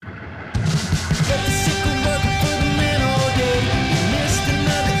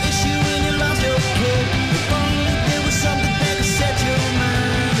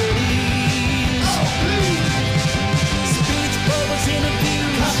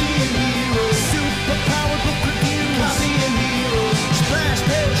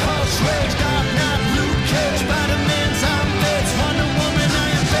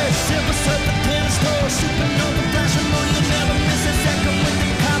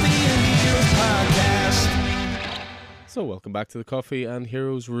So, welcome back to the Coffee and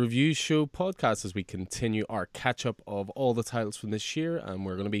Heroes Review Show podcast as we continue our catch up of all the titles from this year. And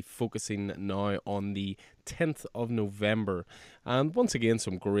we're going to be focusing now on the 10th of November. And once again,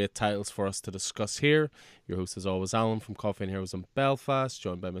 some great titles for us to discuss here. Your host is always Alan from Coffee and Heroes in Belfast,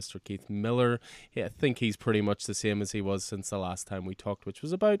 joined by Mr. Keith Miller. Yeah, I think he's pretty much the same as he was since the last time we talked, which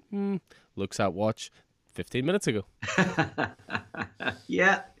was about, looks at watch, 15 minutes ago.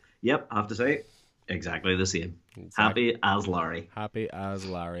 Yep, I have to say, exactly the same. Exactly. Happy as Larry. Happy as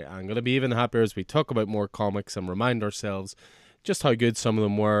Larry. I'm going to be even happier as we talk about more comics and remind ourselves just how good some of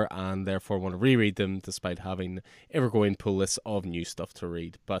them were, and therefore want to reread them despite having ever-growing pull lists of new stuff to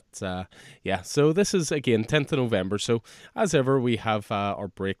read. But so this is, again, 10th of November. So as ever, we have our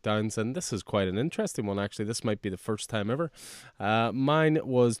breakdowns, and this is quite an interesting one, actually. This might be the first time ever. Mine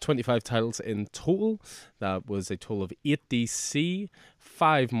was 25 titles in total. That was a total of 8 DC,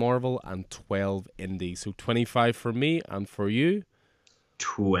 5 Marvel, and 12 Indie. So 25 for me, and for you?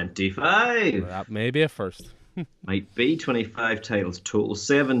 25. That may be a first. Might be 25 titles total,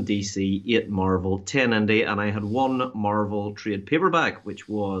 7 DC, 8 Marvel, 10 Indie, and I had 1 Marvel trade paperback, which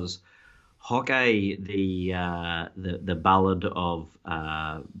was Hawkeye, the ballad of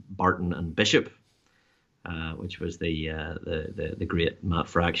Barton and Bishop, which was the great Matt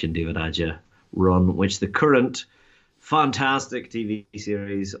Fraction, David Aja run, which the current fantastic TV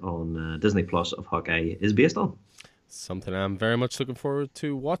series on Disney Plus of Hawkeye is based on. Something I'm very much looking forward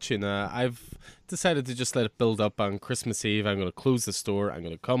to watching. I've decided to just let it build up on Christmas Eve. I'm going to close the store. I'm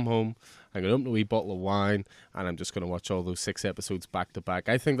going to come home. I'm going to open a wee bottle of wine, and I'm just going to watch all those 6 episodes back to back.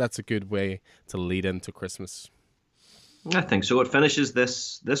 I think that's a good way to lead into Christmas. I think so. It finishes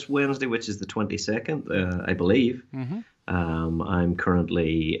this Wednesday, which is the 22nd, I believe. Mm-hmm. I'm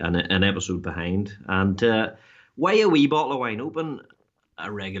currently an episode behind. And why a wee bottle of wine? Open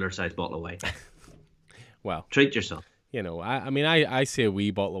a regular-sized bottle of wine. Well, treat yourself. You know, I see a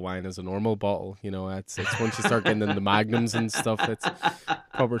wee bottle of wine as a normal bottle. You know, it's once you start getting into magnums and stuff, it's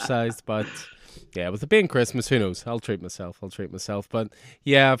proper sized. But yeah, with it being Christmas, who knows? I'll treat myself. But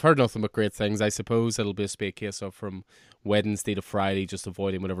yeah, I've heard nothing but great things. I suppose it'll be a case of from Wednesday to Friday, just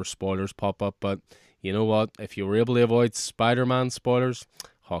avoiding whatever spoilers pop up. But you know what? If you were able to avoid Spider-Man spoilers,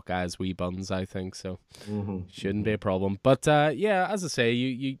 Hawkeye's wee buns, I think, so shouldn't be a problem. But as I say,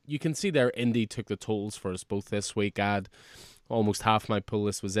 you can see there Indie took the totals for us both this week. Almost half my pull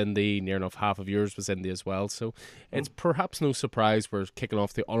list was Indie, near enough half of yours was Indie as well. So it's perhaps no surprise we're kicking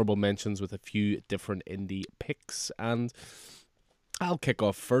off the honourable mentions with a few different Indie picks, and I'll kick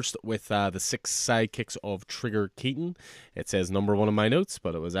off first with the 6 sidekicks of Trigger Keaton. It says number 1 in my notes,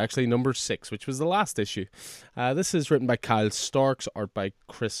 but it was actually number 6, which was the last issue. This is written by Kyle Starks, art by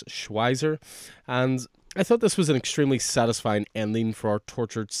Chris Schweizer, and I thought this was an extremely satisfying ending for our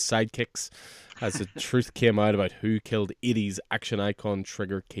tortured sidekicks, as the truth came out about who killed 80s action icon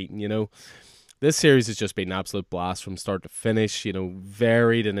Trigger Keaton. You know, this series has just been an absolute blast from start to finish. You know,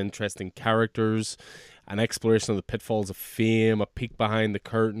 varied and interesting characters, an exploration of the pitfalls of fame, a peek behind the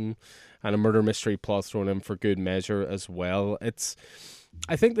curtain, and a murder mystery plot thrown in for good measure as well.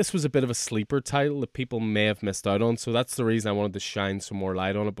 I think this was a bit of a sleeper title that people may have missed out on, so that's the reason I wanted to shine some more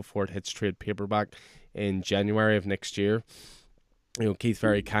light on it before it hits trade paperback in January of next year. You know, Keith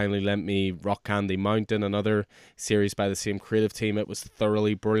very kindly lent me Rock Candy Mountain, another series by the same creative team. It was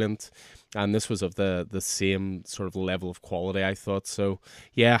thoroughly brilliant, and this was of the same sort of level of quality, I thought. So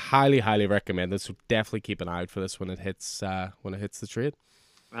yeah, highly recommend it. So definitely keep an eye out for this when it hits the trade.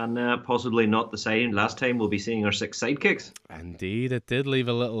 And possibly not the same. Last time we'll be seeing our 6 sidekicks. Indeed, it did leave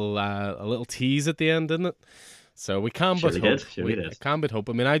a little tease at the end, didn't it? So we can't but hope. I can't but hope.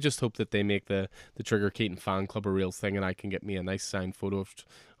 I mean, I just hope that they make the Trigger Keaton fan club a real thing, and I can get me a nice signed photo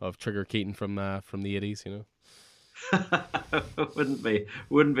of Trigger Keaton from the 80s. You know,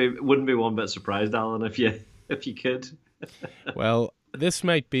 wouldn't be one bit surprised, Alan, if you could. Well, this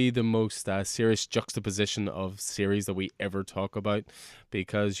might be the most serious juxtaposition of series that we ever talk about,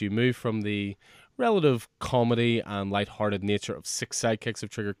 because you move from the relative comedy and lighthearted nature of 6 sidekicks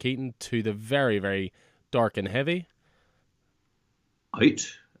of Trigger Keaton to the very, very dark and heavy.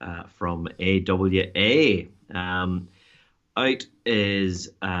 Out from AWA. Out is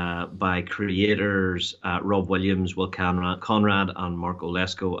by creators Rob Williams, Will Conrad, and Mark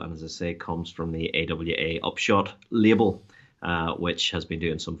Olesko, and as I say, comes from the AWA Upshot label, which has been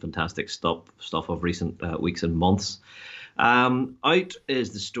doing some fantastic stuff of recent weeks and months. Out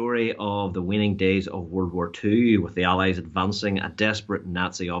is the story of the waning days of World War II, with the Allies advancing. A desperate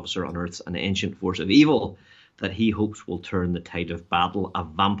Nazi officer unearths an ancient force of evil that he hopes will turn the tide of battle. A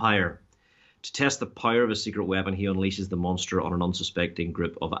vampire To test the power of his secret weapon, he unleashes the monster on an unsuspecting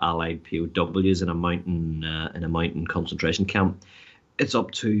group of allied POWs in a mountain concentration camp. It's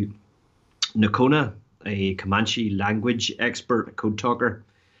up to Nakona, a Comanche language expert, a code talker,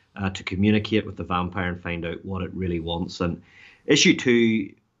 to communicate with the vampire and find out what it really wants. And issue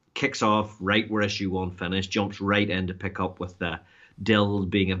 2 kicks off right where issue 1 finished, jumps right in to pick up with Dill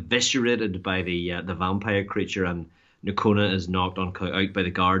being eviscerated by the vampire creature, and Nakona is knocked out by the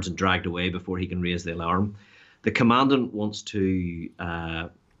guards and dragged away before he can raise the alarm. The commandant wants to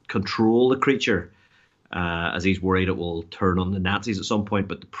control the creature, as he's worried it will turn on the Nazis at some point.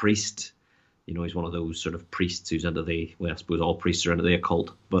 But the priest, he's one of those sort of priests who's into I suppose all priests are into the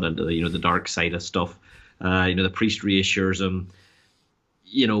occult, but into the dark side of stuff. The priest reassures him,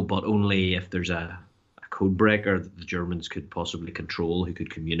 but only if there's a code breaker that the Germans could possibly control who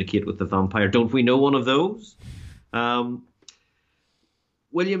could communicate with the vampire. Don't we know one of those?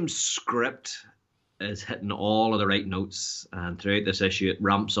 Williams' script is hitting all of the right notes, and throughout this issue it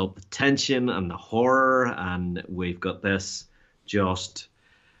ramps up the tension and the horror, and we've got this just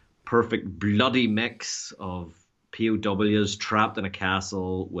perfect bloody mix of POWs trapped in a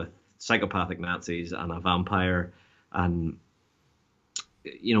castle with psychopathic Nazis and a vampire. And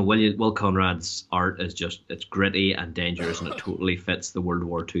Will Conrad's art is it's gritty and dangerous, and it totally fits the World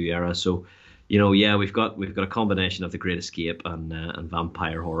War II era. So we've got a combination of The Great Escape and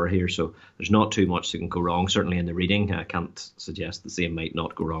vampire horror here, so there's not too much that can go wrong. Certainly in the reading, I can't suggest the same might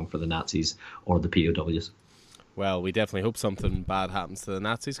not go wrong for the Nazis or the POWs. Well, we definitely hope something bad happens to the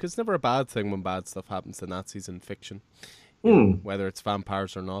Nazis, because it's never a bad thing when bad stuff happens to Nazis in fiction, whether it's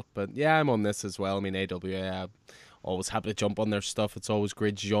vampires or not. But yeah, I'm on this as well. I mean, AWA, always happy to jump on their stuff. It's always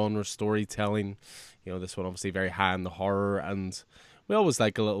great genre storytelling. This one obviously very high in the horror, and we always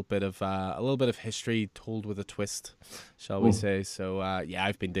like a little bit of history told with a twist, shall we say. So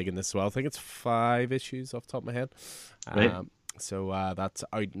I've been digging this as well. I think it's 5 issues off the top of my head. Right. So that's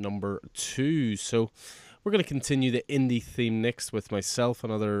out number 2. So we're going to continue the indie theme next with myself.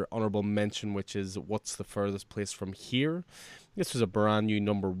 Another honorable mention, which is What's the Furthest Place from Here? This was a brand new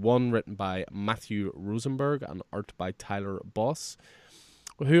number 1 written by Matthew Rosenberg and art by Tyler Boss,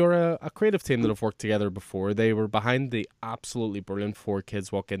 who are a creative team that have worked together before. They were behind the absolutely brilliant 4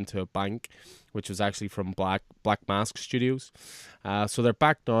 Kids Walk Into a Bank, which was actually from Black Mask Studios. So they're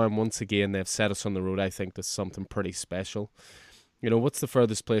back now, and once again they've set us on the road, I think, to something pretty special. What's the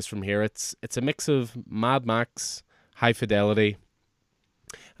furthest place from here? It's a mix of Mad Max, High Fidelity,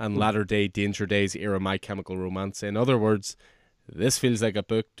 and latter-day Danger Days era My Chemical Romance. In other words, this feels like a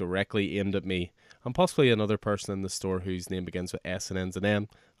book directly aimed at me, and possibly another person in the store whose name begins with S and ends in M.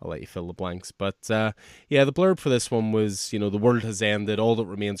 I'll let you fill the blanks. But the blurb for this one was, the world has ended. All that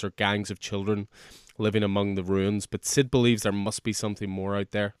remains are gangs of children living among the ruins. But Sid believes there must be something more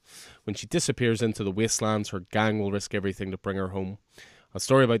out there. When she disappears into the wastelands, her gang will risk everything to bring her home. A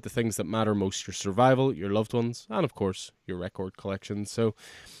story about the things that matter most: your survival, your loved ones, and of course, your record collection. So,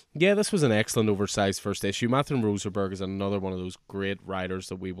 this was an excellent oversized first issue. Matthew Rosenberg is another one of those great writers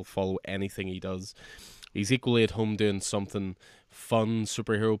that we will follow anything he does. He's equally at home doing something fun,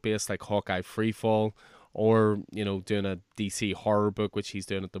 superhero-based like Hawkeye Freefall, or, doing a DC horror book, which he's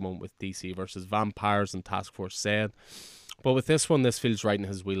doing at the moment with DC versus Vampires and Task Force Z. But with this one, this feels right in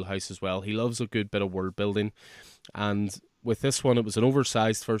his wheelhouse as well. He loves a good bit of world building, and with this one, it was an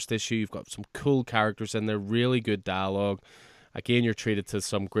oversized first issue. You've got some cool characters in there, really good dialogue. Again, you're treated to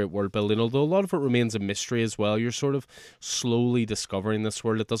some great world building, although a lot of it remains a mystery as well. You're sort of slowly discovering this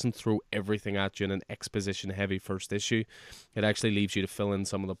world. It doesn't throw everything at you in an exposition-heavy first issue. It actually leaves you to fill in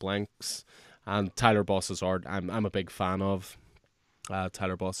some of the blanks. And Tyler Boss's art, I'm a big fan of.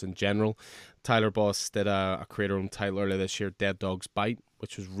 Tyler Boss in general. Tyler Boss did a creator-owned title earlier this year, Dead Dog's Bite,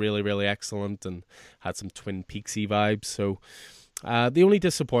 which was really, really excellent and had some Twin Peaksy vibes. So the only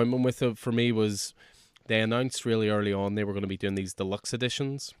disappointment with it for me was they announced really early on they were going to be doing these deluxe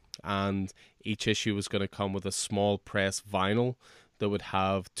editions, and each issue was going to come with a small press vinyl that would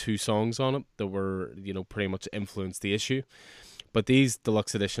have 2 songs on it that were, pretty much influenced the issue. But these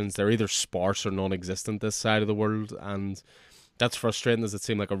deluxe editions, they're either sparse or non-existent this side of the world, and that's frustrating as it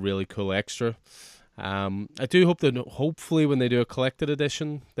seemed like a really cool extra. I do hope that hopefully when they do a collected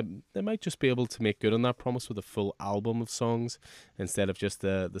edition, they might just be able to make good on that promise with a full album of songs instead of just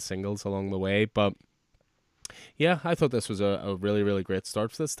the singles along the way. But yeah, I thought this was a really, really great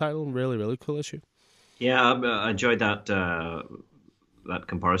start for this title, and really, really cool issue. Yeah, I enjoyed that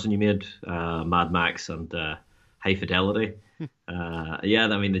comparison you made, Mad Max and High Fidelity.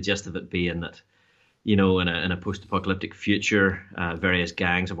 The gist of it being that, in a post-apocalyptic future, various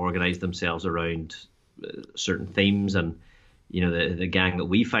gangs have organized themselves around certain themes, and the gang that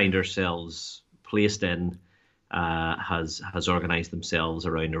we find ourselves placed in has organized themselves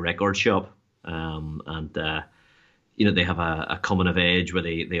around a record shop, and they have a coming of age where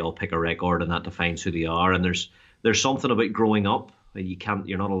they all pick a record, and that defines who they are. And there's something about growing up.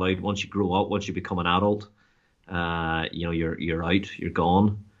 You're not allowed, once you grow up, once you become an adult, you're out, you're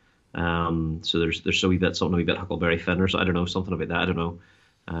gone. So there's something a wee bit Huckleberry Finn, or so, I don't know, something about that. I don't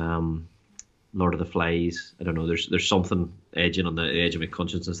know. Lord of the Flies. I don't know. There's something edging on the edge of my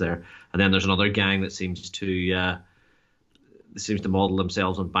consciousness there. And then there's another gang that seems to model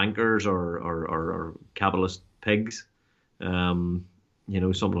themselves on bankers or capitalist pigs. Something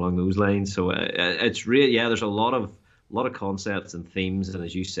along those lines. So it's really, there's a lot of concepts and themes, and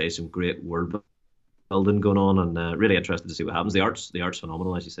as you say, some great word building going on, and really interested to see what happens. The art's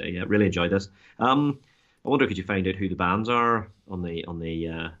phenomenal, as you say. Yeah, really enjoyed this. I wonder, could you find out who the bands are on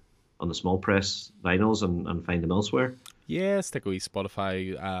the small press vinyls and find them elsewhere? Yeah, stick a wee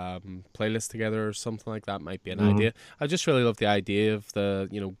Spotify playlist together or something like that might be an idea. I just really love the idea of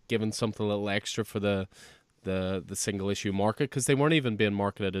giving something a little extra for the single issue market, because they weren't even being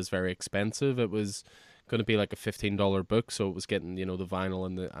marketed as very expensive. It was going to be like a $15 book, so it was getting the vinyl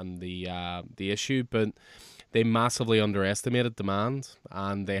and the issue, but they massively underestimated demand,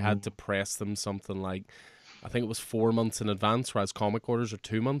 and they had to press them something like, I think it was 4 months in advance, whereas comic orders are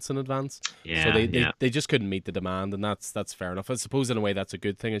 2 months in advance. Yeah, so they just couldn't meet the demand, and that's fair enough. I suppose in a way that's a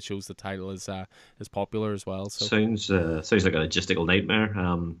good thing. It shows the title is popular as well. So sounds like a logistical nightmare.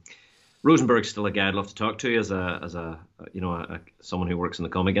 Rosenberg's still a guy I'd love to talk to as someone who works in the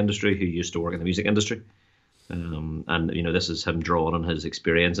comic industry, who used to work in the music industry. And this is him drawing on his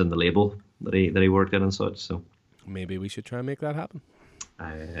experience in the label that he worked in and such. So maybe we should try and make that happen.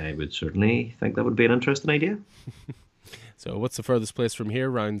 I would certainly think that would be an interesting idea. So what's the furthest place from here?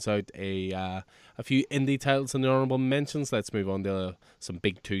 Rounds out a few indie titles and the honourable mentions. Let's move on to some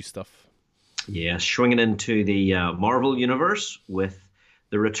big two stuff. Yeah, swinging into the Marvel universe with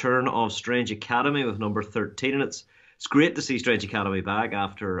the return of Strange Academy with number 13. And it's great to see Strange Academy back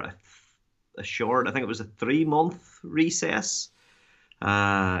after a short, I think it was a 3-month recess.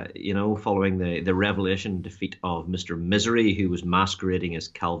 Following the revelation defeat of Mr. Misery, who was masquerading as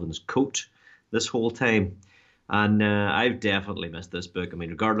Calvin's coat this whole time. And I've definitely missed this book. I mean,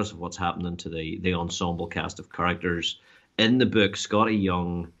 regardless of what's happening to the ensemble cast of characters in the book, Scotty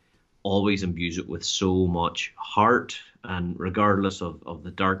Young always imbues it with so much heart. And regardless of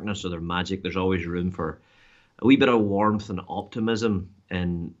the darkness or their magic, there's always room for a wee bit of warmth and optimism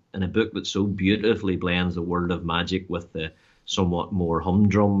in a book that so beautifully blends the world of magic with the somewhat more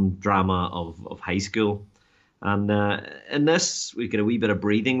humdrum drama of high school. And in this, we get a wee bit of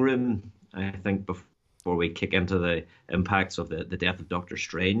breathing room, I think, before we kick into the impacts of the death of Doctor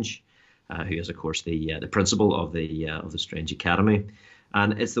Strange, who is, of course, the principal of the Strange Academy.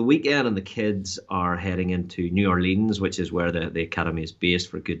 And it's the weekend, and the kids are heading into New Orleans, which is where the academy is based,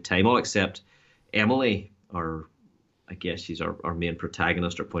 for a good time, all except Emily, or I guess she's our main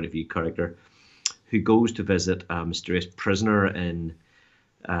protagonist, our point of view character, who goes to visit a mysterious prisoner in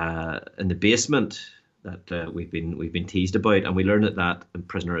the basement that we've been teased about, and we learn that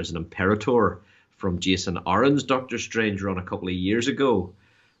prisoner is an Imperator from Jason Aaron's Doctor Strange run a couple of years ago.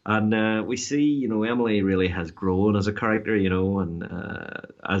 And we see, Emily really has grown as a character, and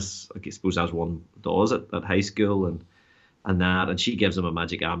as I suppose as one does at high school, and she gives him a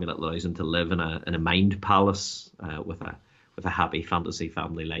magic amulet that allows him to live in a mind palace with a happy fantasy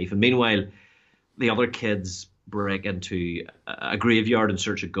family life. And meanwhile, the other kids break into a graveyard in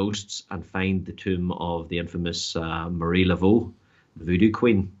search of ghosts and find the tomb of the infamous Marie Laveau, the Voodoo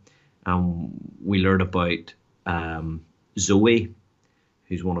Queen. We learn about Zoe,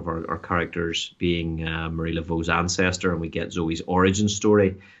 who's one of our characters, being Marie Laveau's ancestor, and we get Zoe's origin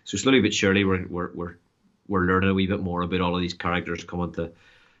story. So slowly but surely, we're learning a wee bit more about all of these characters coming to,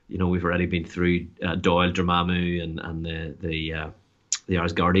 we've already been through Doyle Dormammu and the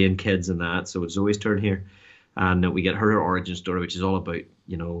Asgardian kids and that. So it's Zoe's turn here, and we get her origin story, which is all about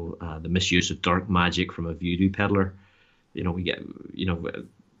the misuse of dark magic from a voodoo peddler. We get a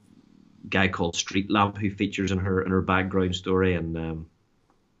guy called Street Lamp who features in her background story, and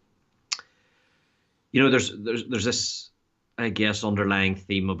there's this, I guess, underlying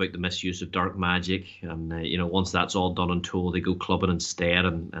theme about the misuse of dark magic, and once that's all done and told, they go clubbing instead,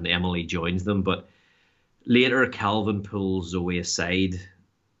 and Emily joins them. But later, Calvin pulls Zoe aside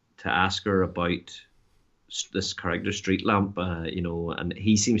to ask her about this character, Street Lamp, and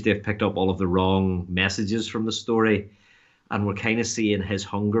he seems to have picked up all of the wrong messages from the story, and we're kind of seeing his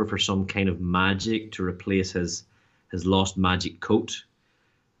hunger for some kind of magic to replace his lost magic coat,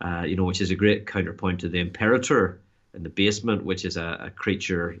 which is a great counterpoint to the Imperator, in the basement, which is a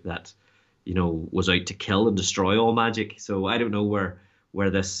creature that, was out to kill and destroy all magic. So I don't know where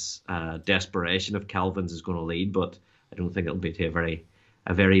this desperation of Calvin's is going to lead, but I don't think it'll be to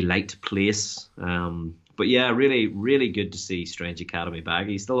a very light place. But yeah, really, really good to see Strange Academy back. Are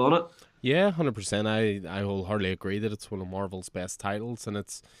you still on it? Yeah, 100%. I wholeheartedly agree that it's one of Marvel's best titles, and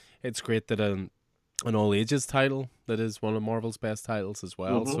it's great that an all ages title that is one of Marvel's best titles as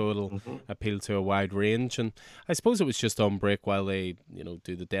well. So it'll appeal to a wide range. And I suppose it was just on break while they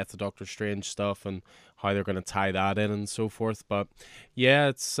do the Death of Doctor Strange stuff and how they're going to tie that in and so forth. But yeah,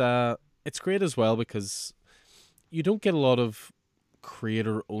 it's great as well because you don't get a lot of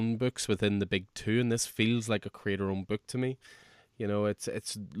creator-owned books within the big two, and this feels like a creator-owned book to me.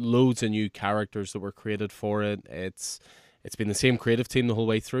 It's loads of new characters that were created for it. It's been the same creative team the whole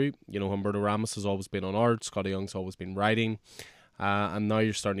way through. Humberto Ramos has always been on art, Scotty Young's always been writing, and now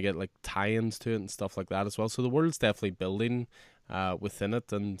you're starting to get like tie-ins to it and stuff like that as well. So the world's definitely building within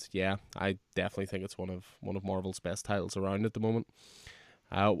it, and yeah, I definitely think it's one of Marvel's best titles around at the moment.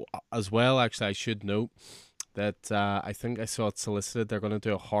 As well, actually, I should note that I think I saw it solicited. They're going to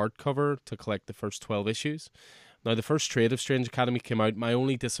do a hardcover to collect the first 12 issues. Now, the first trade of Strange Academy came out. My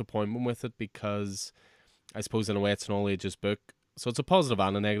only disappointment with it, because I suppose in a way it's an all ages book, so it's a positive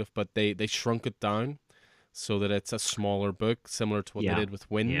and a negative, but they shrunk it down so that it's a smaller book, similar to what they did with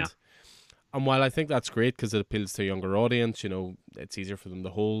Wind. Yeah. And while I think that's great because it appeals to a younger audience, it's easier for them to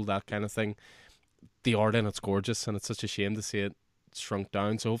hold, that kind of thing, the art in it's gorgeous, and it's such a shame to see it shrunk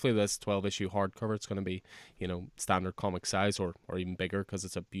down. So hopefully this 12-issue hardcover, it's going to be standard comic size or even bigger, because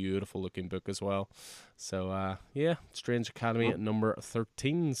it's a beautiful looking book as well. So yeah, Strange Academy at number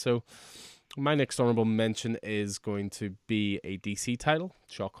 13. So my next honorable mention is going to be a DC title,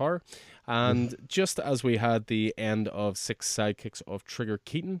 shock horror. And just as we had the end of 6 Sidekicks of Trigger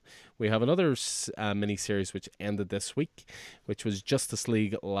Keaton, we have another mini-series which ended this week, which was Justice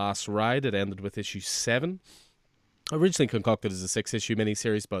League Last Ride. It ended with issue 7. Originally concocted as a 6-issue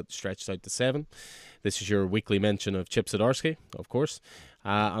miniseries, but stretched out to 7. This is your weekly mention of Chip Zdarsky, of course.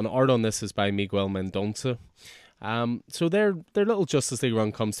 And art on this is by Miguel Mendonça. So their little Justice League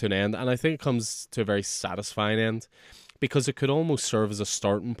run comes to an end, and I think it comes to a very satisfying end, because it could almost serve as a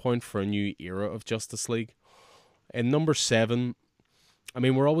starting point for a new era of Justice League. In number 7, I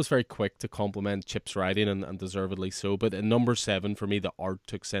mean, we're always very quick to compliment Chip's writing, and deservedly so, but in number 7, for me, the art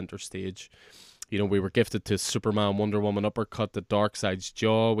took center stage. We were gifted to Superman, Wonder Woman uppercut to Darkseid's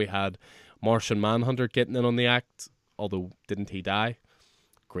jaw. We had Martian Manhunter getting in on the act, although didn't he die?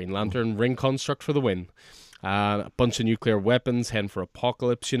 Green Lantern ring construct for the win. A bunch of nuclear weapons, heading for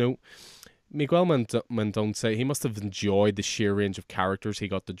Apocalypse, Miguel Mendonça, he must have enjoyed the sheer range of characters he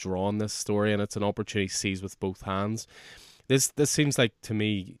got to draw in this story, and it's an opportunity to seize with both hands. This seems like, to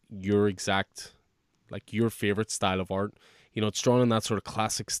me, your favorite style of art. It's drawn in that sort of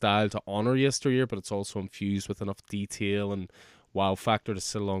classic style to honor yesteryear, but it's also infused with enough detail and wow factor to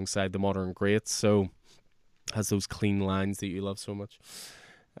sit alongside the modern greats. So it has those clean lines that you love so much.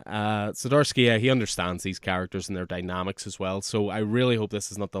 Zdarsky, he understands these characters and their dynamics as well. So I really hope this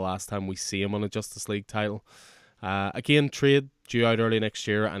is not the last time we see him on a Justice League title. Again, trade due out early next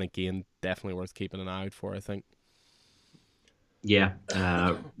year, and again, definitely worth keeping an eye out for, I think. Yeah,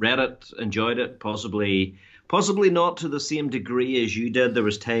 read it, enjoyed it, possibly not to the same degree as you did. There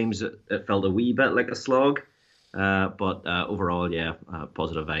was times it felt a wee bit like a slog, but overall, yeah,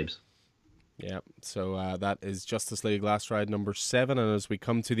 positive vibes. Yeah, so that is Justice League Last Ride number 7, and as we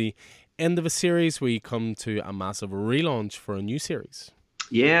come to the end of a series, we come to a massive relaunch for a new series.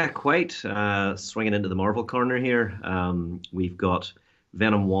 Yeah, quite. Swinging into the Marvel corner here, we've got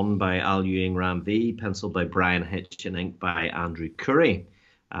Venom 1 by Al Ewing Ram V, penciled by Brian Hitch and inked by Andrew Curry,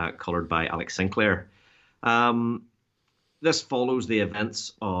 coloured by Alex Sinclair. This follows the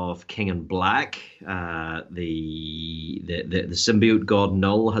events of King in Black. The symbiote god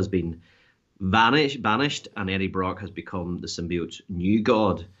Null has been banished, and Eddie Brock has become the symbiote's new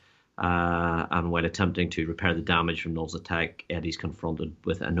god. And while attempting to repair the damage from Null's attack, Eddie's confronted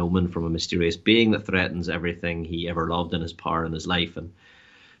with an omen from a mysterious being that threatens everything he ever loved in his power and his life and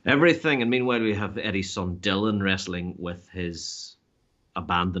everything. And meanwhile, we have Eddie's son Dylan wrestling with his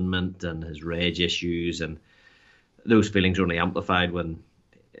abandonment and his rage issues, and those feelings are only amplified when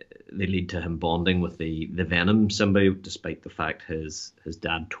they lead to him bonding with the Venom symbiote, despite the fact his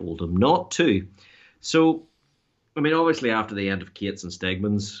dad told him not to. So, I mean, obviously after the end of Cates and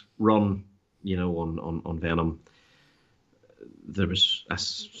Stegman's run, on Venom, there was,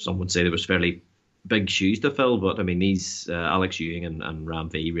 as some would say, there was fairly big shoes to fill. But I mean, these Alex Ewing and Ram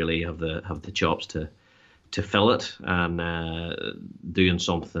V really have the chops to fill it, and doing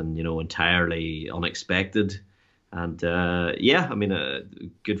something entirely unexpected And yeah, I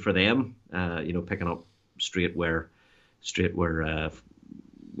mean, good for them. Picking up straight where the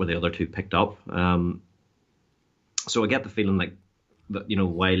other two picked up. So I get the feeling like that,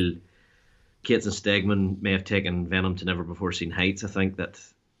 while Cates and Stegman may have taken Venom to never before seen heights, I think that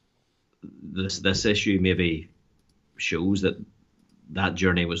this issue maybe shows that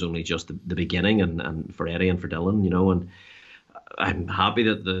journey was only just the beginning, and for Eddie and for Dylan, and I'm happy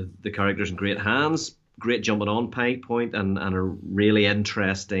that the character's in great hands, great jumping on point, and a really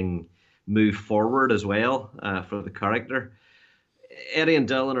interesting move forward as well for the character. Eddie and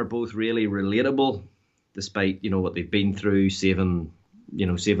Dylan are both really relatable, despite what they've been through, saving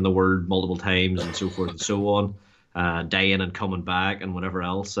the world multiple times and so forth and so on, dying and coming back and whatever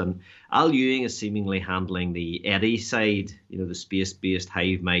else. And Al Ewing is seemingly handling the Eddie side, the space-based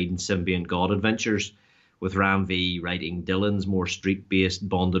hive mind symbiont god adventures, with Ram V writing Dylan's more street-based,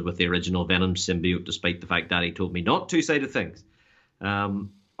 bonded with the original Venom symbiote, despite the fact that he told me not two sided things.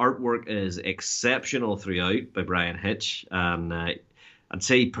 Artwork is exceptional throughout by Brian Hitch, and I'd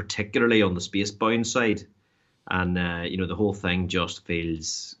say particularly on the Spacebound side. And, the whole thing just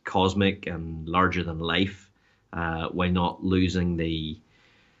feels cosmic and larger than life, while not losing the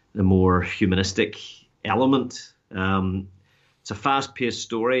more humanistic element. It's a fast-paced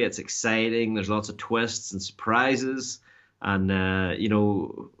story. It's exciting. There's lots of twists and surprises. And,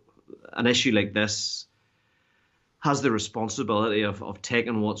 an issue like this has the responsibility of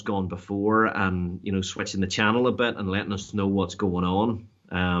taking what's gone before and, switching the channel a bit and letting us know what's going on.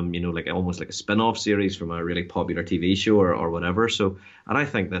 Almost like a spin-off series from a really popular TV show or whatever. So, and I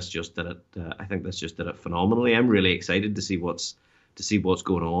think this just did it. I think this just did it phenomenally. I'm really excited to see what's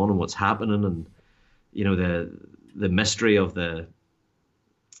going on and what's happening, and the mystery of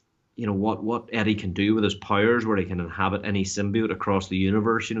what Eddie can do with his powers, where he can inhabit any symbiote across the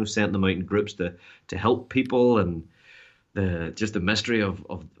universe. Sending them out in groups to help people, and the mystery of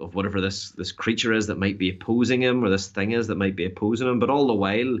whatever this creature is that might be opposing him, or this thing is that might be opposing him. But all the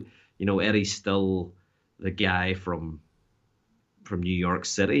while, Eddie's still the guy from New York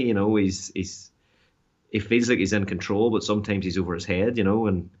City. He feels like he's in control, but sometimes he's over his head.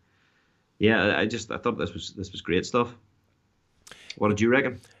 And yeah, I thought this was great stuff. What did you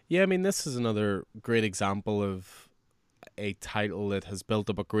reckon? Yeah, I mean, this is another great example of a title that has built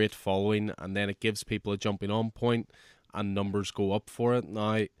up a great following, and then it gives people a jumping on point, and numbers go up for it.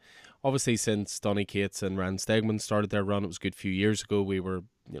 Now, obviously, since Donny Cates and Rand Stegman started their run, it was a good few years ago. We were,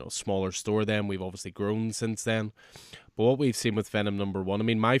 smaller store then. We've obviously grown since then. But what we've seen with Venom #1, I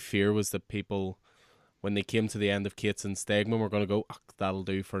mean, my fear was that people, when they came to the end of Cates and Stegman, were going to go, that'll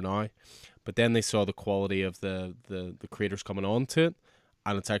do for now. But then they saw the quality of the creators coming on to it,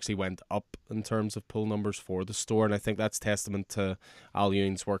 and it's actually went up in terms of pull numbers for the store. And I think that's testament to Al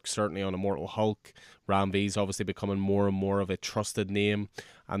Ewing's work, certainly on Immortal Hulk. Ram V's obviously becoming more and more of a trusted name.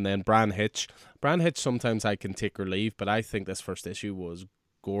 And then Brian Hitch, sometimes I can take or leave, but I think this first issue was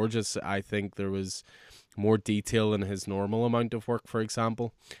gorgeous. I think there was more detail in his normal amount of work, for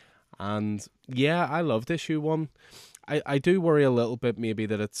example. And yeah, I loved issue 1. I do worry a little bit maybe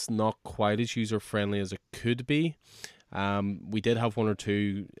that it's not quite as user-friendly as it could be. We did have one or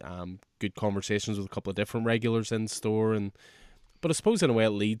two good conversations with a couple of different regulars in store, but I suppose in a way it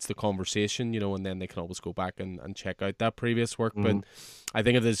leads the conversation, and then they can always go back and check out that previous work. Mm-hmm. But I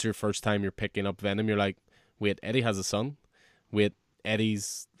think if this is your first time you're picking up Venom, you're like, wait, Eddie has a son? Wait,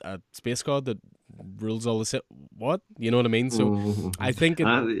 Eddie's a space god that rules all this? What? You know what I mean? So I think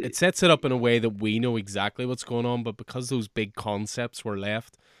it sets it up in a way that we know exactly what's going on, but because those big concepts were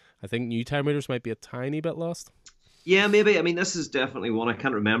left, I think new time readers might be a tiny bit lost. Yeah, maybe. I mean, this is definitely one. I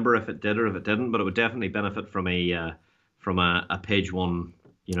can't remember if it did or if it didn't, but it would definitely benefit from a page 1,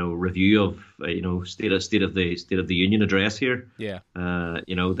 review of state of the union address here. Yeah.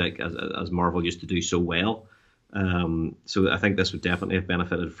 That as Marvel used to do so well. So I think this would definitely have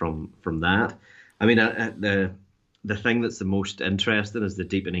benefited from that. I mean, the thing that's the most interesting is the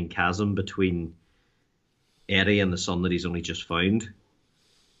deepening chasm between Eddie and the son that he's only just found.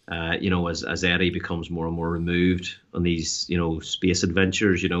 As Eddie becomes more and more removed on these, space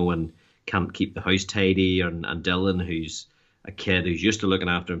adventures, and can't keep the house tidy, and Dylan, who's a kid who's used to looking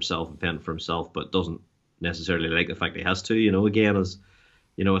after himself and fending for himself, but doesn't necessarily like the fact he has to, again,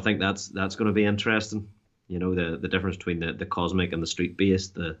 I think that's going to be interesting. The difference between the cosmic and the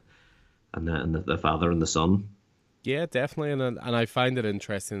street-based, the father and the son. Yeah, definitely, and I find it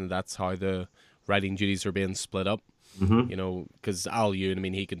interesting that's how the writing duties are being split up. Mm-hmm. Because Al Ewing, I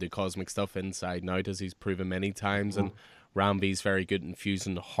mean, he can do cosmic stuff inside and out, as he's proven many times, and Ramby's very good in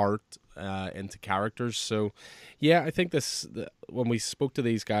fusing heart into characters. So, yeah, I think when we spoke to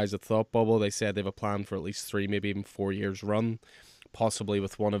these guys at Thought Bubble, they said they have a plan for at least 3, maybe even 4 years run, possibly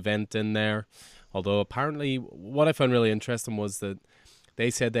with one event in there. Although apparently, what I found really interesting was that they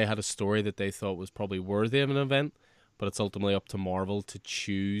said they had a story that they thought was probably worthy of an event, but it's ultimately up to Marvel to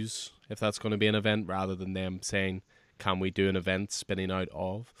choose if that's going to be an event rather than them saying, can we do an event spinning out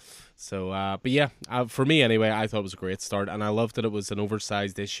of? So, but yeah, for me anyway, I thought it was a great start, and I loved that it was an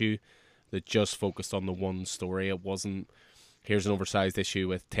oversized issue that just focused on the one story. It wasn't, here's an oversized issue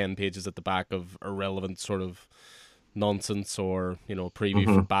with 10 pages at the back of irrelevant sort of nonsense, or, you know, a preview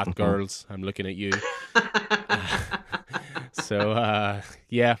for Batgirls. I'm looking at you. So,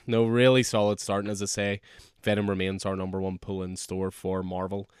 yeah, no, really solid start. And as I say, Venom remains our number one pull in store for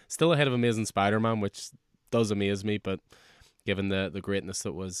Marvel. Still ahead of Amazing Spider-Man, which does amaze me, but given the greatness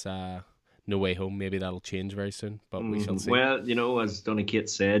that was No Way Home, maybe that'll change very soon, but we shall see. Well, you know, as Donny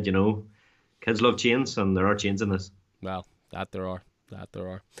Cates said, you know, kids love chains, and there are chains in this. Well, that there are.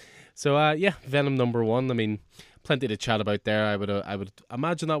 So, yeah, Venom number one. I mean, plenty to chat about there. I would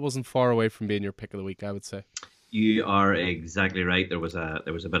imagine that wasn't far away from being your pick of the week, I would say. You are exactly right. There was a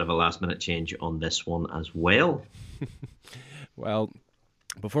bit of a last minute change on this one as well. Well,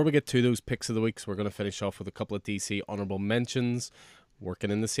 before we get to those picks of the weeks, we're going to finish off with a couple of DC honorable mentions working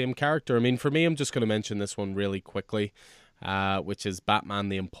in the same character. I mean, for me, I'm just going to mention this one really quickly, which is Batman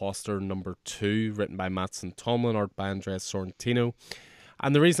the Imposter number 2, written by Mattson Tomlin, art by Andres Sorrentino.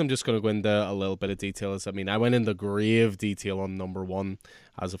 And the reason I'm just going to go into a little bit of detail is, I mean, I went into grave detail on number 1,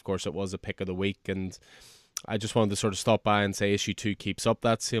 as of course it was a pick of the week, and I just wanted to sort of stop by and say issue 2 keeps up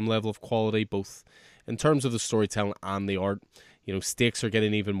that same level of quality, both in terms of the storytelling and the art. You know, stakes are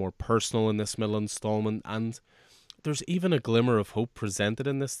getting even more personal in this middle installment, and there's even a glimmer of hope presented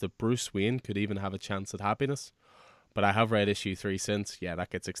in this that Bruce Wayne could even have a chance at happiness. But I have read issue 3 since. Yeah, that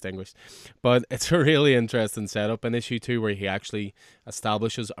gets extinguished. But it's a really interesting setup in issue 2 where he actually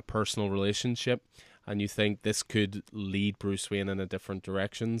establishes a personal relationship, and you think this could lead Bruce Wayne in a different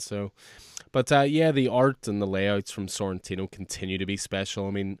direction. So, but yeah, the art and the layouts from Sorrentino continue to be special.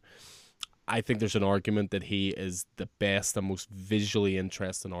 I mean, I think there's an argument that he is the best and most visually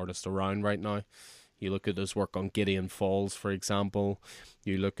interesting artist around right now. You look at his work on Gideon Falls, for example.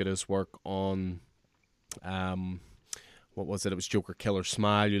 You look at his work on, what was it? It was Joker Killer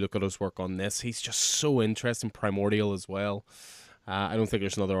Smile. You look at his work on this. He's just so interesting. Primordial as well. I don't think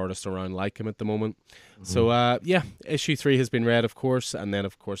there's another artist around like him at the moment. Mm-hmm. So, yeah, issue 3 has been read, of course. And then,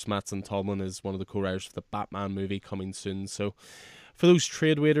 of course, Mattson Tomlin is one of the co-writers for the Batman movie coming soon. So, for those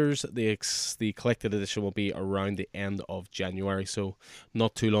trade waiters, the collected edition will be around the end of January, so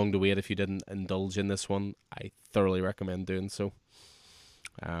not too long to wait if you didn't indulge in this one. I thoroughly recommend doing so.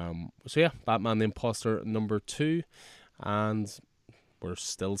 So yeah, Batman the Imposter number 2, and we're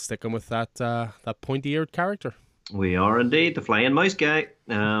still sticking with that pointy-eared character. We are indeed, the flying mouse guy.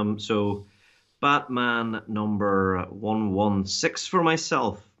 So Batman number 116 for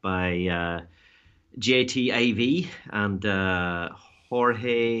myself by JTIV and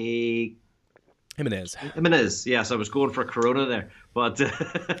Jorge Jimenez. Yes, I was going for Corona there, but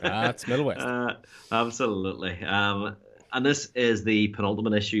that's Middle West. Absolutely. And this is the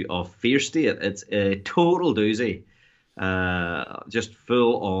penultimate issue of Fear State. It's a total doozy. Just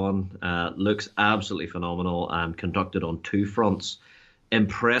full on. Looks absolutely phenomenal and conducted on 2 fronts.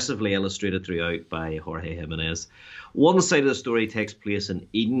 Impressively illustrated throughout by Jorge Jimenez. One side of the story takes place in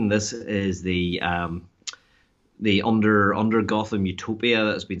Eden. This is the under Gotham utopia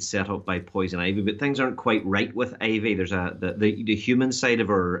that's been set up by Poison Ivy, but things aren't quite right with Ivy. There's the human side of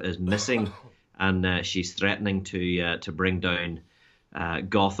her is missing, and she's threatening to bring down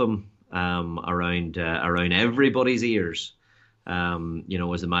Gotham around everybody's ears. You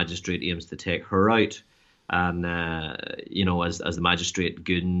know, as the magistrate aims to take her out, and you know, as the magistrate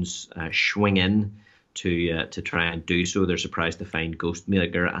goons swing in to try and do so, they're surprised to find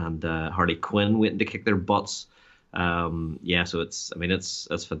Ghostmaker and Harley Quinn waiting to kick their butts. Yeah, so it's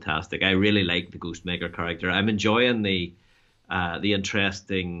fantastic. I really like the Ghostmaker character. I'm enjoying the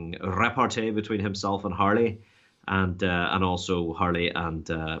interesting repartee between himself and Harley, and also Harley and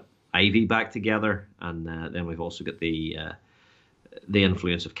Ivy back together, and then we've also got the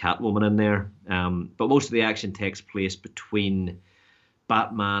influence of Catwoman in there. But most of the action takes place between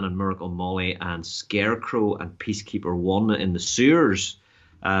Batman and Miracle Molly and Scarecrow and Peacekeeper 1 in the sewers.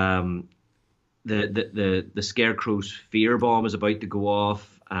 The Scarecrow's fear bomb is about to go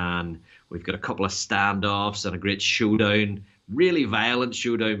off, and we've got a couple of standoffs and a great showdown, really violent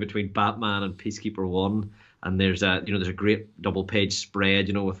showdown between Batman and Peacekeeper 1. And there's a great double page spread,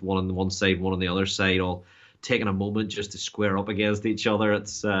 with one on the one side, one on the other side, all taking a moment just to square up against each other.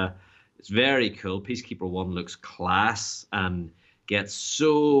 It's very cool. Peacekeeper 1 looks class and gets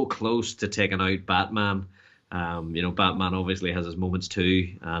so close to taking out Batman. Batman obviously has his moments too,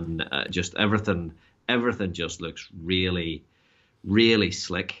 and just everything just looks really, really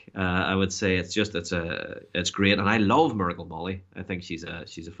slick. I would say it's great, and I love Miracle Molly. I think she's a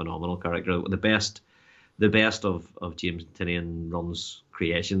phenomenal character. The best of James Tynion Run's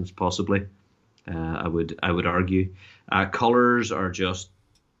creations, possibly. I would argue. Colors are just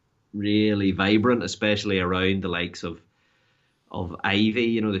really vibrant, especially around the likes of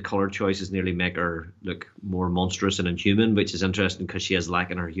Ivy. The color choices nearly make her look more monstrous and inhuman, which is interesting because she is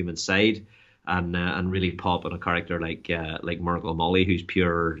lacking her human side, and really pop in a character like Miracle Molly, who's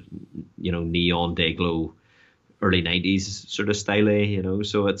pure, neon day glow, early 90s sort of style.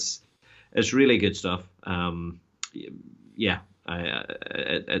 So it's really good stuff.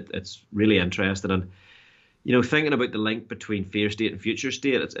 It's really interesting, and thinking about the link between Fear State and Future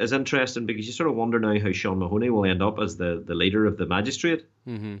State, it's interesting because you sort of wonder now how Sean Mahoney will end up as the leader of the Magistrate.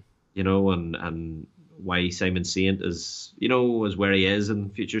 Mm-hmm. And why Simon Saint is where he is in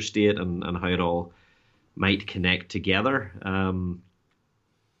Future State, and how it all might connect together. But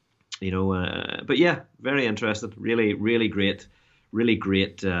yeah, very interesting. Really, really great,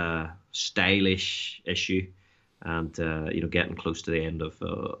 stylish issue, and getting close to the end of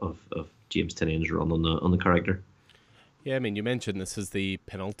James Tynion's run on the character. Yeah, I mean, you mentioned this is the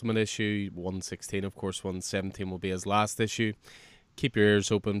penultimate issue, 116. Of course, 117 will be his last issue. Keep your ears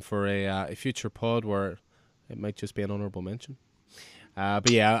open for a future pod where it might just be an honourable mention.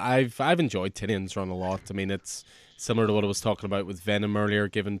 But yeah, I've enjoyed Tynion's run a lot. I mean, it's similar to what I was talking about with Venom earlier,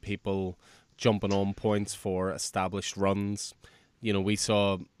 giving people jumping on points for established runs. We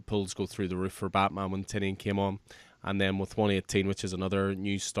saw pulls go through the roof for Batman when Tynion came on. And then with 118, which is another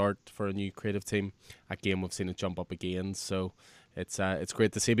new start for a new creative team, again, we've seen it jump up again. So it's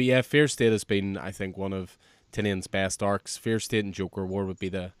great to see. But yeah, Fear State has been, I think, one of Tynion's best arcs. Fear State and Joker War would be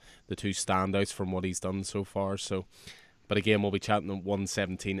the two standouts from what he's done so far. So, but again, we'll be chatting on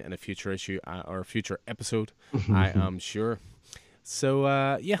 117 in a future issue or a future episode, I am sure. So,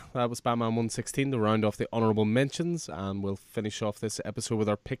 that was Batman 116 to round off the honourable mentions, and we'll finish off this episode with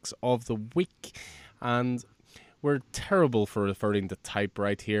our picks of the week. And we're terrible for referring to type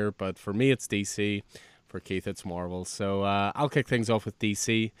right here, but for me it's DC, for Keith it's Marvel. So I'll kick things off with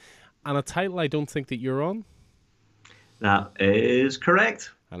DC, and a title I don't think that you're on. That is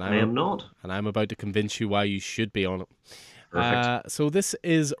correct. And I am not. And I'm about to convince you why you should be on it. Perfect. So this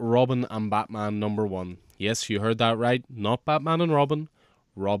is Robin and Batman #1. Yes, you heard that right. Not Batman and Robin,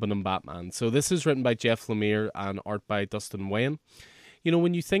 Robin and Batman. So this is written by Jeff Lemire and art by Dustin Wayne.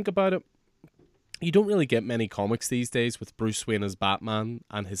 When you think about it, you don't really get many comics these days with Bruce Wayne as Batman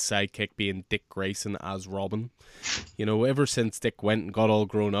and his sidekick being Dick Grayson as Robin. Ever since Dick went and got all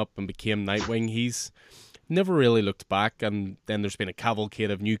grown up and became Nightwing, he's never really looked back, and then there's been a cavalcade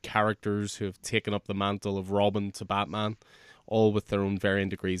of new characters who have taken up the mantle of Robin to Batman, all with their own varying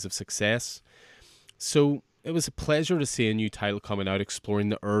degrees of success. So it was a pleasure to see a new title coming out exploring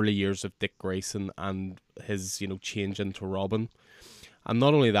the early years of Dick Grayson and his, change into Robin. And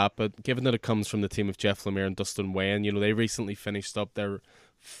not only that, but given that it comes from the team of Jeff Lemire and Dustin Wayne, they recently finished up their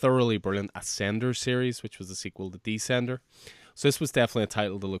thoroughly brilliant Ascender series, which was the sequel to Descender. So this was definitely a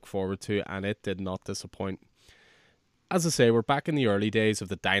title to look forward to, and it did not disappoint. As I say, we're back in the early days of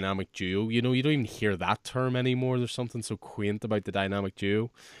the dynamic duo. You don't even hear that term anymore. There's something so quaint about the dynamic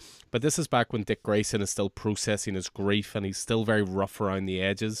duo. But this is back when Dick Grayson is still processing his grief, and he's still very rough around the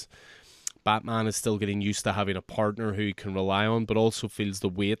edges. Batman is still getting used to having a partner who he can rely on, but also feels the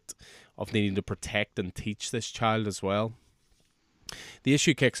weight of needing to protect and teach this child as well. The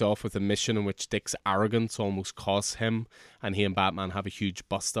issue kicks off with a mission in which Dick's arrogance almost costs him, and he and Batman have a huge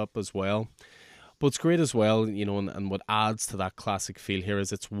bust-up as well. But it's great as well, and what adds to that classic feel here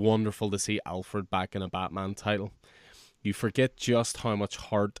is it's wonderful to see Alfred back in a Batman title. You forget just how much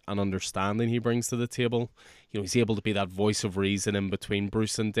heart and understanding he brings to the table. He's able to be that voice of reason in between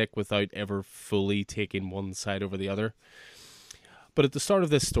Bruce and Dick without ever fully taking one side over the other. But at the start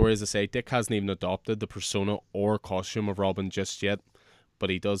of this story, as I say, Dick hasn't even adopted the persona or costume of Robin just yet, but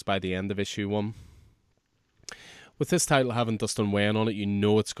he does by the end of issue 1. With this title having Dustin Wayne on it,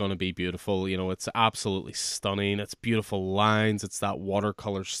 it's going to be beautiful. It's absolutely stunning. It's beautiful lines. It's that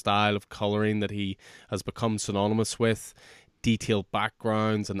watercolor style of coloring that he has become synonymous with. Detailed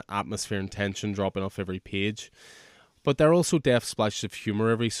backgrounds and atmosphere and tension dropping off every page. But there are also deft splashes of humour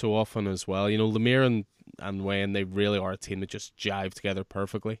every so often as well. Lemire and Wayne, they really are a team that just jive together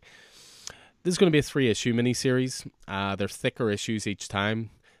perfectly. This is going to be a 3-issue miniseries. They're thicker issues each time.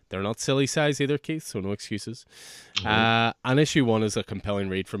 They're not silly size either, Keith, so no excuses. And issue 1 is a compelling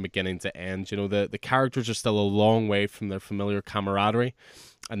read from beginning to end. You know, the characters are still a long way from their familiar camaraderie,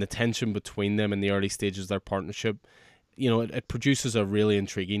 and the tension between them in the early stages of their partnership, you know, it produces a really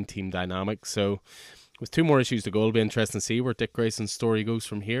intriguing team dynamic. So with 2 more issues to go, it'll be interesting to see where Dick Grayson's story goes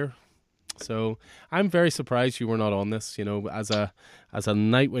from here. So I'm very surprised you were not on this, you know, as a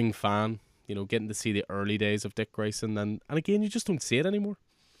Nightwing fan, you know, getting to see the early days of Dick Grayson, and again, you just don't see it anymore.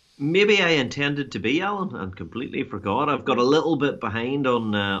 Maybe I intended to be, Alan, and completely forgot. I've got a little bit behind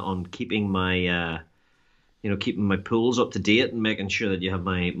on keeping my keeping my pools up to date and making sure that you have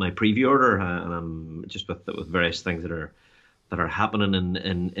my preview order, and I'm just with various things that are happening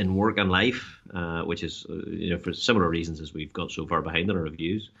in work and life, which is for similar reasons as we've got so far behind in our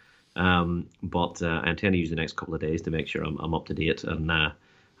reviews. But I intend to use the next couple of days to make sure I'm up to date, and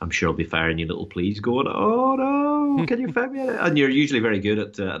I'm sure I'll be firing you little pleas going, oh no, can you find me? And you're usually very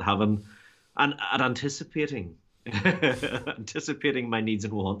good at having and at anticipating my needs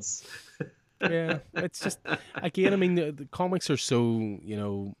and wants. Yeah, it's just, again, I mean, the comics are so, you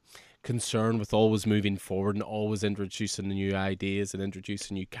know, concerned with always moving forward and always introducing new ideas and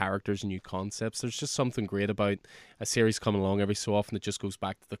introducing new characters and new concepts. There's just something great about a series coming along every so often that just goes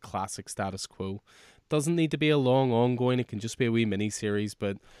back to the classic status quo. Doesn't need to be a long ongoing, it can just be a wee mini series.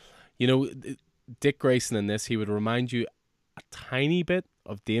 But you know, Dick Grayson in this, he would remind you a tiny bit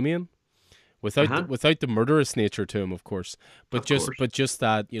of Damian, without the murderous nature to him, of course, but just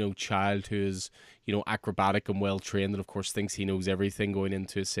that, you know, child who is, you know, acrobatic and well trained, and of course thinks he knows everything going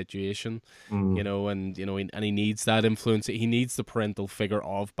into a situation, you know, and he needs that influence. He needs the parental figure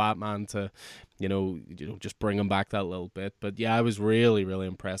of Batman to, you know, just bring him back that little bit. But yeah, I was really, really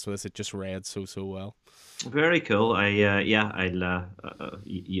impressed with this. It just read so well. Very cool.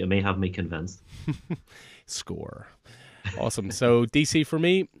 You may have me convinced. Score. Awesome. So DC for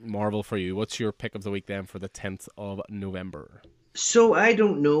me, Marvel for you. What's your pick of the week then for the 10th of November? So I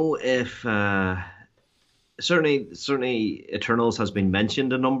don't know if certainly Eternals has been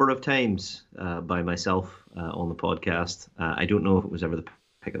mentioned a number of times by myself on the podcast. I don't know if it was ever the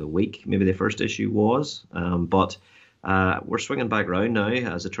pick of the week. Maybe the first issue was, but we're swinging back round now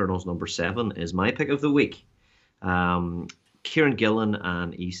as Eternals number 7 is my pick of the week. Kieran Gillen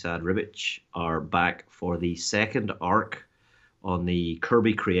and Esad Ribic are back for the second arc on the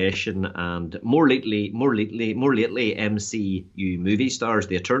Kirby creation and more lately MCU movie stars,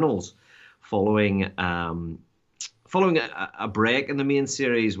 the Eternals, following a break in the main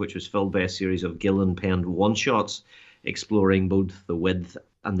series, which was filled by a series of Gillen penned one shots exploring both the width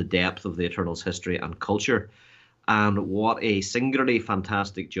and the depth of the Eternals' history and culture. And what a singularly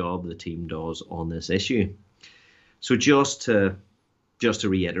fantastic job the team does on this issue. So just to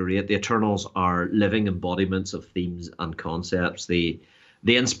reiterate, the Eternals are living embodiments of themes and concepts, the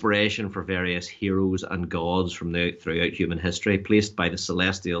inspiration for various heroes and gods from throughout human history, placed by the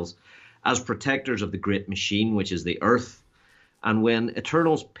Celestials as protectors of the great machine, which is the Earth. And when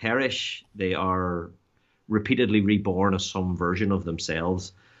Eternals perish, they are repeatedly reborn as some version of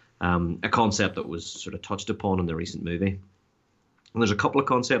themselves, a concept that was sort of touched upon in the recent movie. And there's a couple of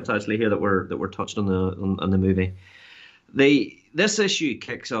concepts actually here that were touched on the movie. This issue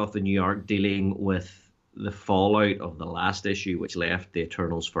kicks off the new arc dealing with the fallout of the last issue, which left the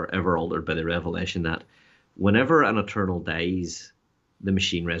Eternals forever altered by the revelation that whenever an Eternal dies, the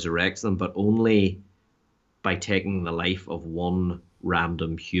machine resurrects them, but only by taking the life of one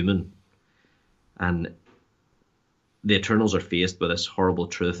random human. And the Eternals are faced with this horrible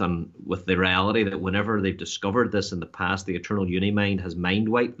truth and with the reality that whenever they've discovered this in the past, the Eternal Unimind has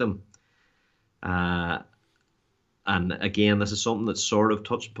mind-wiped them. And again, this is something that's sort of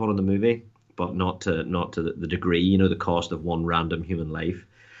touched upon in the movie, but not to the degree, the cost of one random human life.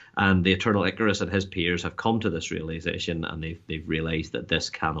 And the Eternal Icarus and his peers have come to this realization, and they've realized that this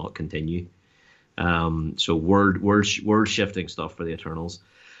cannot continue. So word shifting stuff for the Eternals.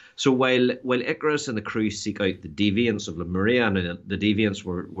 So while Icarus and the crew seek out the deviants of Lemuria, and the deviants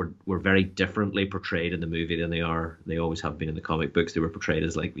were very differently portrayed in the movie than they always have been in the comic books. They were portrayed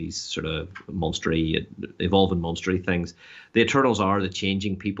as like these sort of evolving monstery things. The Eternals are the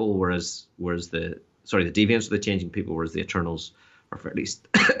changing people, whereas the deviants are the changing people, whereas the Eternals are fairly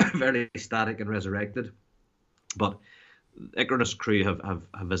static and resurrected. But Icarus' crew have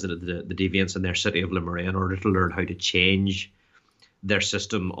visited the deviants in their city of Lemuria in order to learn how to change their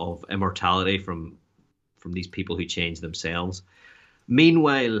system of immortality from these people who change themselves.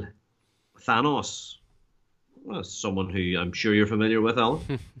 Meanwhile, Thanos, someone who I'm sure you're familiar with,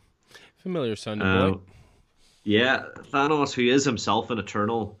 Alan. Familiar sounding boy. Yeah, Thanos, who is himself an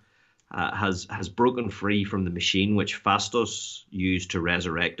Eternal, has broken free from the machine which Phastos used to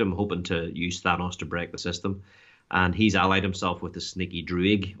resurrect him, hoping to use Thanos to break the system. And he's allied himself with the sneaky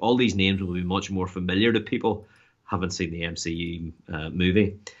Druig. All these names will be much more familiar to people haven't seen the MCU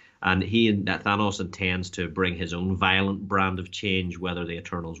movie. And Thanos intends to bring his own violent brand of change, whether the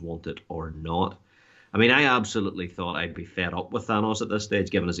Eternals want it or not. I mean, I absolutely thought I'd be fed up with Thanos at this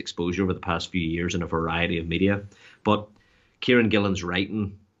stage, given his exposure over the past few years in a variety of media. But Kieran Gillen's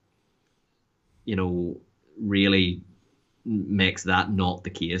writing, really makes that not the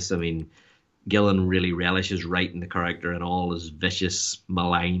case. I mean, Gillen really relishes writing the character in all his vicious,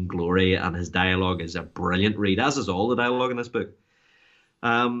 malign glory, and his dialogue is a brilliant read, as is all the dialogue in this book.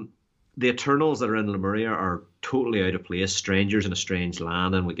 The Eternals that are in Lemuria are totally out of place, strangers in a strange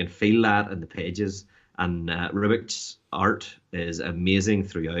land, and we can feel that in the pages. And Rubik's art is amazing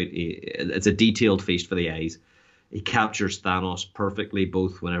throughout. It's a detailed feast for the eyes. He captures Thanos perfectly,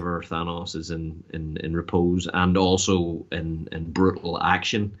 both whenever Thanos is in repose and also in brutal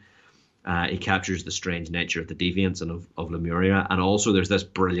action. He captures the strange nature of the deviants and of Lemuria. And also there's this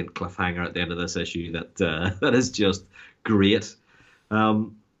brilliant cliffhanger at the end of this issue that is just great.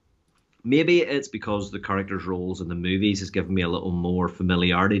 Maybe it's because the characters' roles in the movies has given me a little more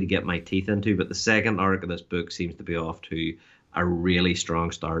familiarity to get my teeth into, but the second arc of this book seems to be off to a really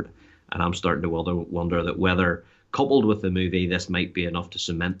strong start. And I'm starting to wonder that whether, coupled with the movie, this might be enough to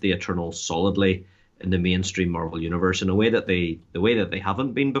cement the Eternals solidly in the mainstream Marvel universe in a way that they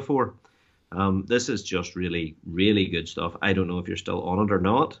haven't been before. This is just really, really good stuff. I don't know if you're still on it or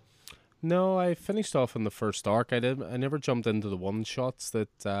not. No, I finished off in the first arc. I never jumped into the one-shots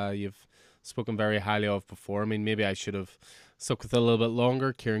that you've spoken very highly of before. I mean, maybe I should have stuck with it a little bit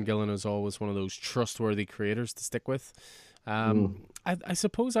longer. Kieran Gillen is always one of those trustworthy creators to stick with. I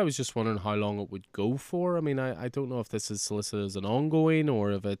suppose I was just wondering how long it would go for. I mean, I don't know if this is solicited as an ongoing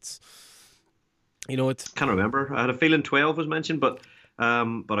or if it's, it's... Can't remember. I had a feeling 12 was mentioned, but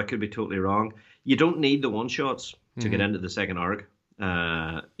I could be totally wrong. You don't need the one-shots to get into the second arc.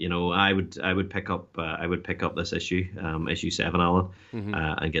 I would pick up this issue, issue 7, Alan,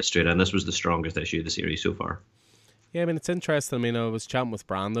 and get straight in. This was the strongest issue of the series so far. Yeah, I mean, it's interesting. I mean, I was chatting with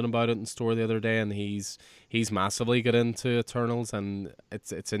Brandon about it in store the other day, and he's massively got into Eternals, and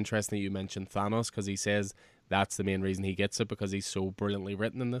it's interesting that you mentioned Thanos, because he says that's the main reason he gets it, because he's so brilliantly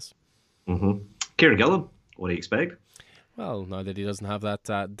written in this. Kieran Gillen, what do you expect? Well, now that he doesn't have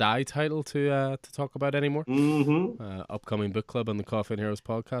that Die title to talk about anymore. Upcoming book club on the Coffee and Heroes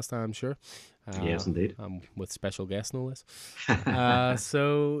podcast, I'm sure. Yes, indeed. With special guests, no less.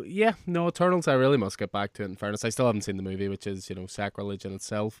 So, yeah, no, Eternals, I really must get back to it, in fairness. I still haven't seen the movie, which is, sacrilege in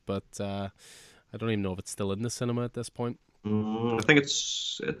itself, but I don't even know if it's still in the cinema at this point. I think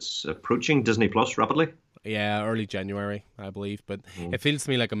it's approaching Disney Plus rapidly. Yeah, early January, I believe. But it feels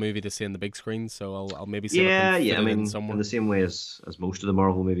to me like a movie to see on the big screen, so I'll maybe see I mean, in the same way as most of the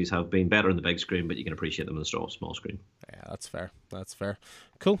Marvel movies have been, better on the big screen, but you can appreciate them on the small screen. Yeah, that's fair.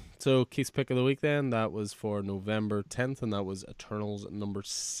 Cool. So Keith's pick of the week then, that was for November 10th, and that was Eternals number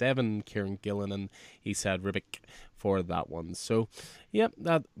 7, Kieran Gillen and Esad Ribic for that one. So, yep,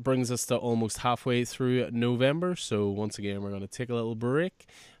 that brings us to almost halfway through November. So once again, we're going to take a little break,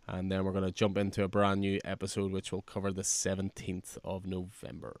 and then we're going to jump into a brand new episode which will cover the 17th of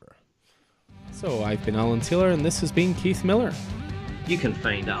November. So I've been Alan Taylor, and this has been Keith Miller. You can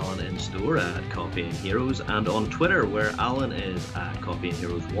find Alan in store at Coffee and Heroes, and on Twitter, where Alan is at Coffee and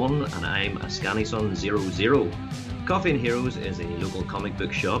Heroes 1 and I'm a Scannyson00. Coffee and Heroes is a local comic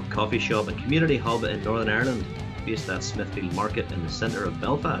book shop, coffee shop and community hub in Northern Ireland, based at Smithfield Market in the centre of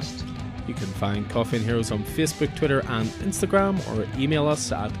Belfast. You can find Coffee and Heroes on Facebook, Twitter and Instagram, or email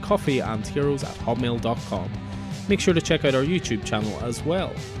us at coffeeandheroes@hotmail.com. Make sure to check out our YouTube channel as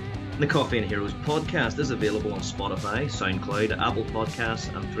well. The Coffee and Heroes podcast is available on Spotify, SoundCloud, Apple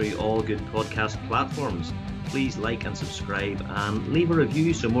Podcasts and through all good podcast platforms. Please like and subscribe and leave a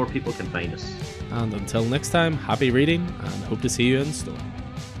review so more people can find us. And until next time, happy reading and hope to see you in store.